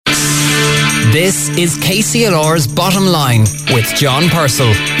This is KCLR's Bottom Line with John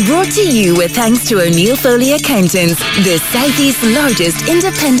Purcell. Brought to you with thanks to O'Neill Foley Accountants, the Southeast's largest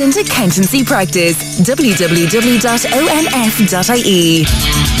independent accountancy practice. www.onf.ie.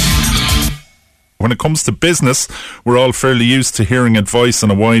 When it comes to business, we're all fairly used to hearing advice on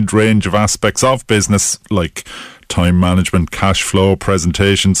a wide range of aspects of business, like time management, cash flow,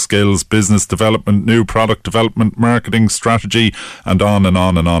 presentation skills, business development, new product development, marketing strategy, and on and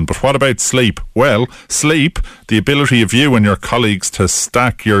on and on. But what about sleep? Well, sleep, the ability of you and your colleagues to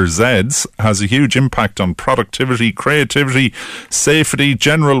stack your Zs, has a huge impact on productivity, creativity, safety,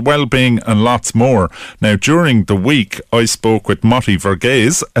 general well-being, and lots more. Now, during the week, I spoke with Motty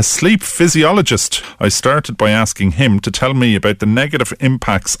Varghese, a sleep physiologist. I started by asking him to tell me about the negative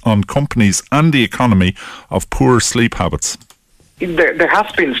impacts on companies and the economy of poor sleep habits. There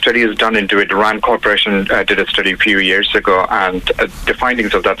has been studies done into it. Rand Corporation did a study a few years ago, and the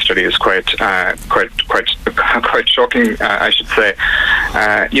findings of that study is quite shocking, I should say.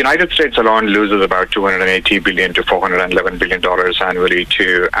 United States alone loses about $280 billion to $411 billion annually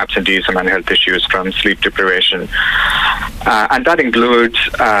to absenteeism and health issues from sleep deprivation, and that includes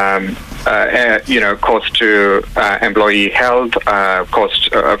cost to employee health, cost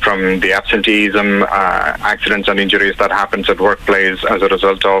from the absenteeism, accidents and injuries that happens at workplace as a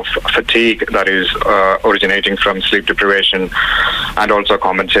result of fatigue that is originating from sleep deprivation, and also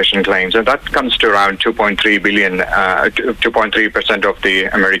compensation claims. And that comes to around 2.3% of the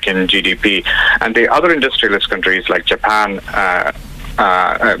American GDP. And the other industrialist countries like Japan,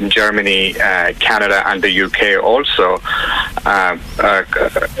 Germany, Canada, and the UK also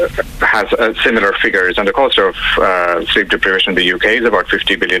has similar figures. And the cost of sleep deprivation in the UK is about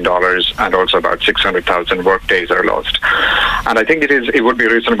 $50 billion, and also about 600,000 work days are lost. And I think it would be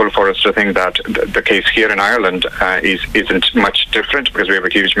reasonable for us to think that the case here in Ireland isn't much different, because we have a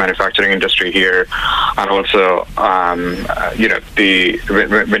huge manufacturing industry here, and also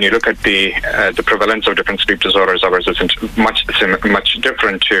when you look at the prevalence of different sleep disorders, ours isn't much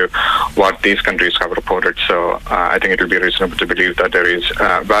different to what these countries have reported. So I think it would be reasonable to believe that there is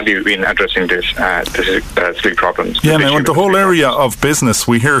value in addressing this sleep problems. Yeah, now in the whole area of business,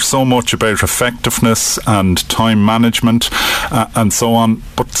 we hear so much about effectiveness and time management and so on,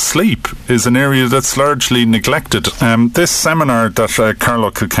 but sleep is an area that's largely neglected. This seminar that Carlow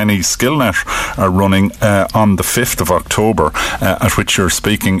Kilkenny Skillnet are running on the 5th of October, at which you're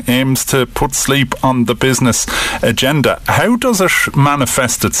speaking, aims to put sleep on the business agenda. How does it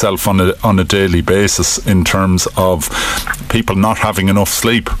manifest itself on a daily basis in terms of people not having enough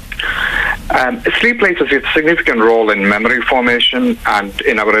sleep? Sleep plays a significant role in memory formation and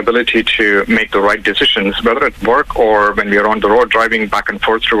in our ability to make the right decisions, whether at work or when we are on the road driving back and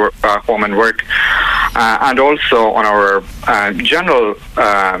forth to home and work, and also on our general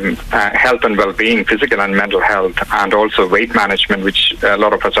health and well-being, physical and mental health, and also weight management, which a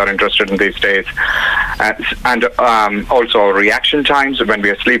lot of us are interested in these days, and also our reaction times. When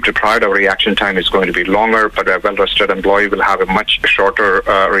we are sleep deprived, our reaction time is going to be longer, but a well-rested employee will have a much shorter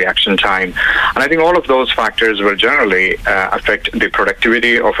reaction time. And I think all of those factors will generally affect the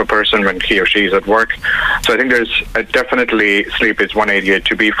productivity of a person when he or she is at work. So I think there's definitely sleep is one area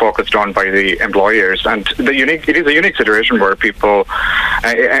to be focused on by the employers. And it is a unique situation where people,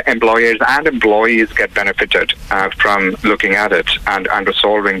 employers and employees get benefited from looking at it and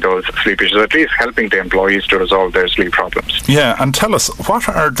resolving those sleep issues, at least helping the employees to resolve their sleep problems. Yeah, and tell us, what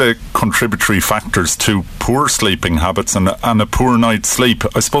are the contributory factors to poor sleeping habits and a poor night's sleep?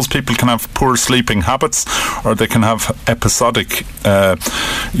 I suppose people can have poor sleeping habits, or they can have episodic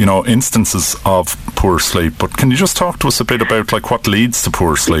instances of poor sleep. But can you just talk to us a bit about what leads to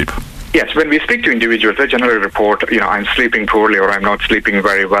poor sleep? Yes, when we speak to individuals, they generally report, I'm sleeping poorly or I'm not sleeping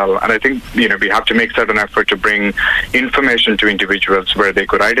very well. And I think, we have to make certain effort to bring information to individuals where they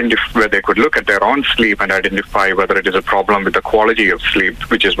could look at their own sleep and identify whether it is a problem with the quality of sleep,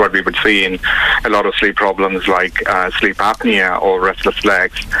 which is what we would see in a lot of sleep problems like sleep apnea or restless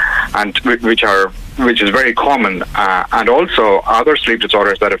legs, and which is very common, and also other sleep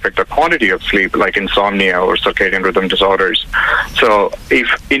disorders that affect the quantity of sleep, like insomnia or circadian rhythm disorders. So if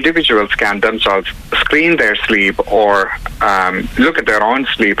individuals can themselves screen their sleep or look at their own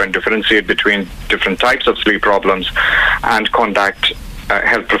sleep and differentiate between different types of sleep problems and conduct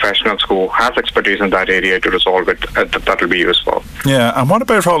health professionals who has expertise in that area to resolve it, that will be useful. Yeah, and what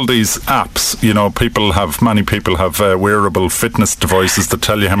about all these apps? You know, many people have wearable fitness devices that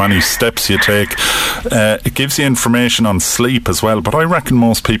tell you how many steps you take. It gives you information on sleep as well, but I reckon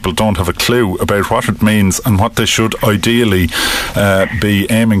most people don't have a clue about what it means and what they should ideally be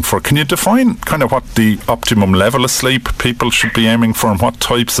aiming for. Can you define kind of what the optimum level of sleep people should be aiming for and what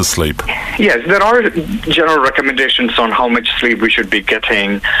types of sleep? Yes, there are general recommendations on how much sleep we should be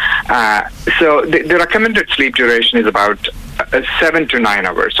getting. So the recommended sleep duration is about 7 to 9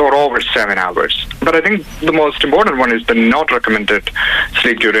 hours or over 7 hours. But I think the most important one is the not recommended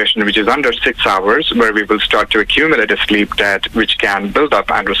sleep duration, which is under 6 hours, where we will start to accumulate a sleep debt, which can build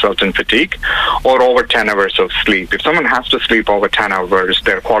up and result in fatigue, or over 10 hours of sleep. If someone has to sleep over 10 hours,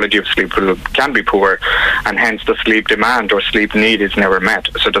 their quality of sleep can be poor, and hence the sleep demand or sleep need is never met.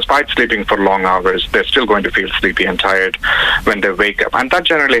 So despite sleeping for long hours, they're still going to feel sleepy and tired when they wake up. And that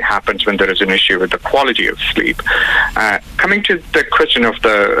generally happens when there is an issue with the quality of sleep. Coming to the question of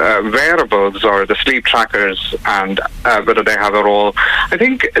the wearables or the sleep trackers and whether they have a role, I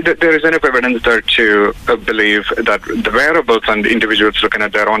think that there is enough evidence there to believe that the wearables and individuals looking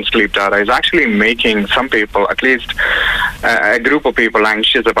at their own sleep data is actually making some people, at least a group of people,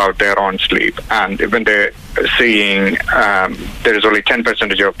 anxious about their own sleep. And when they're seeing there is only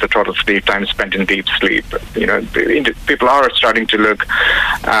 10% of the total sleep time spent in deep sleep, you know, people are starting to look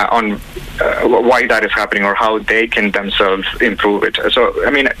on why that is happening or how they can themselves improve it. So,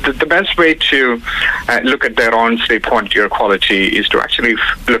 I mean, the best way to look at their own sleep quantity or quality is to actually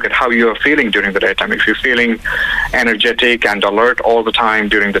look at how you are feeling during the daytime. If you're feeling energetic and alert all the time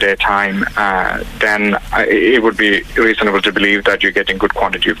during the daytime, then it would be reasonable to believe that you're getting good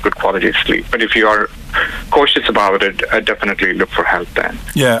quality sleep. But if you are cautious about it, definitely look for help then.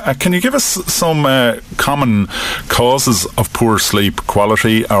 Yeah, can you give us some common causes of poor sleep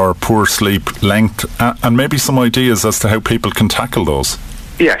quality or poor sleep length, and maybe some ideas as to how people can tackle those?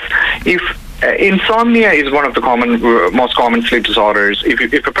 Yes. If insomnia is one of the most common sleep disorders.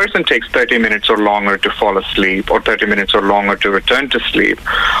 If a person takes 30 minutes or longer to fall asleep, or 30 minutes or longer to return to sleep,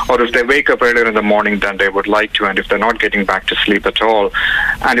 or if they wake up earlier in the morning than they would like to, and if they're not getting back to sleep at all,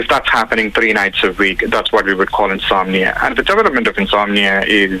 and if that's happening 3 nights a week, that's what we would call insomnia. And the development of insomnia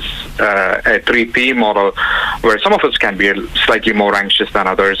is a 3P model, where some of us can be slightly more anxious than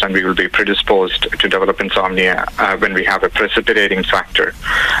others, and we will be predisposed to develop insomnia when we have a precipitating factor.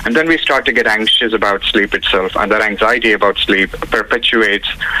 And then we start to get anxious about sleep itself, and that anxiety about sleep perpetuates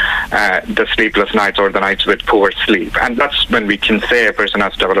the sleepless nights or the nights with poor sleep. And that's when we can say a person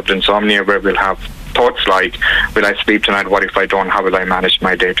has developed insomnia, where we'll have thoughts like, will I sleep tonight? What if I don't? How will I manage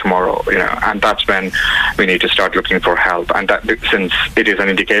my day tomorrow? You know, and that's when we need to start looking for help. And that, since it is an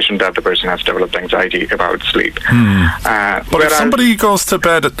indication that the person has developed anxiety about sleep. But if somebody goes to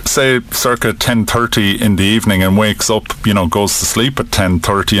bed at, say, circa 10:30 in the evening and wakes up, you know, goes to sleep at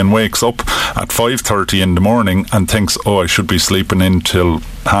 10:30 and wakes up at 5:30 in the morning and thinks, oh, I should be sleeping until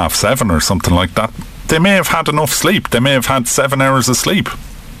 7:30 or something like that, they may have had enough sleep. They may have had 7 hours of sleep.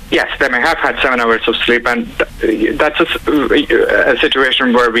 Yes, they may have had 7 hours of sleep, and that's a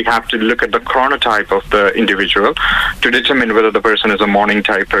situation where we have to look at the chronotype of the individual to determine whether the person is a morning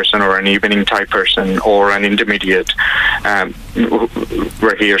type person or an evening type person or an intermediate,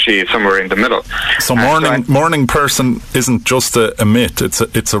 where he or she is somewhere in the middle. So morning person isn't just a myth;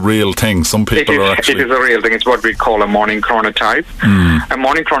 it's a real thing. Some people are actually. It is a real thing. It's what we call a morning chronotype. A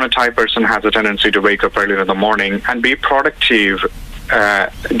morning chronotype person has a tendency to wake up early in the morning and be productive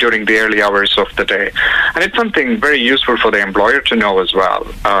during the early hours of the day. And it's something very useful for the employer to know as well,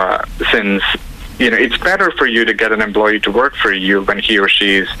 since, you know, it's better for you to get an employee to work for you when he or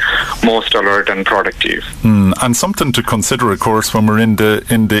she is most alert and productive. And something to consider, of course, when we're in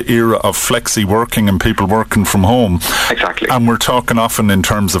the era of flexi working and people working from home. Exactly. And we're talking often in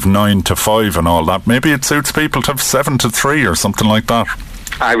terms of 9 to 5 and all that. Maybe it suits people to have 7 to 3 or something like that.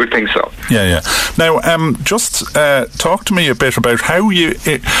 I would think so. Yeah. Now, just talk to me a bit about how you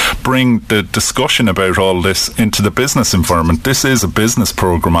bring the discussion about all this into the business environment. This is a business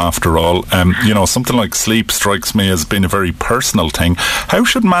program, after all. You know, something like sleep strikes me as being a very personal thing. How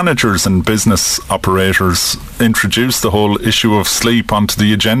should managers and business operators introduce the whole issue of sleep onto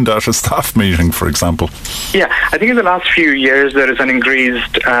the agenda at a staff meeting, for example? Yeah, I think in the last few years there is an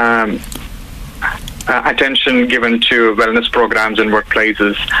increased attention given to wellness programs in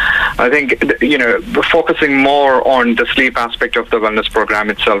workplaces, I think, focusing more on the sleep aspect of the wellness program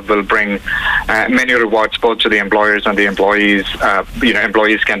itself will bring many rewards both to the employers and the employees.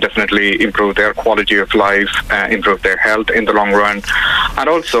 Employees can definitely improve their quality of life, improve their health in the long run. And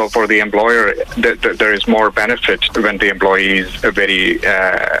also for the employer, there is more benefit when the employee is very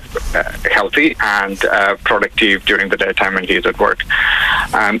healthy and productive during the daytime when he is at work.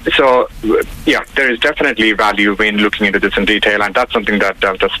 There is definitely value in looking into this in detail, and that's something that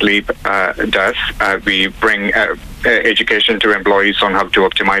Delta Sleep does. We bring education to employees on how to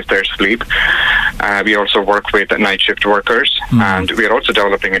optimize their sleep. We also work with night shift workers, and we are also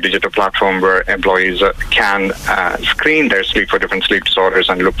developing a digital platform where employees can screen their sleep for different sleep disorders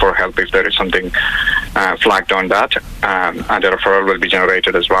and look for help if there is something flagged on that, and a referral will be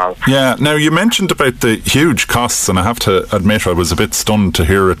generated as well. Yeah, now you mentioned about the huge costs, and I have to admit I was a bit stunned to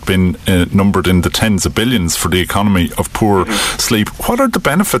hear it being numbered in the tens of billions for the economy of poor sleep. What are the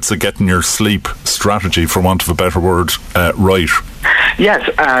benefits of getting your sleep strategy, for want of a better word, right? Yes,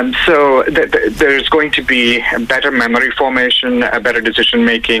 so there's going to be better memory formation, better decision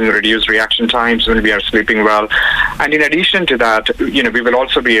making, reduced reaction times when we are sleeping well. And in addition to that, we will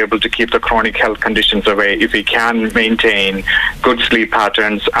also be able to keep the chronic health conditions away if we can maintain good sleep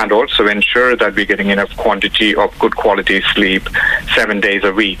patterns and also ensure that we're getting enough quantity of good quality sleep 7 days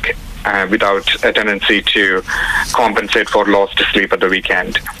a week. Without a tendency to compensate for lost sleep at the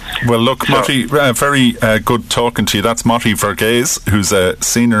weekend. Well, look, Motty, very good talking to you. That's Motty Varghese, who's a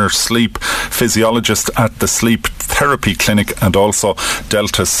senior sleep physiologist at the Sleep Therapy Clinic and also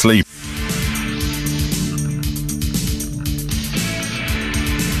Delta Sleep.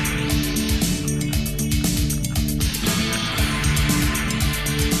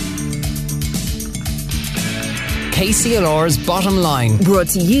 KCLR's Bottom Line. Brought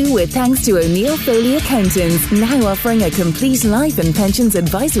to you with thanks to O'Neill Foley Accountants, now offering a complete life and pensions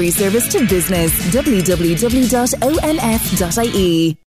advisory service to business. www.onf.ie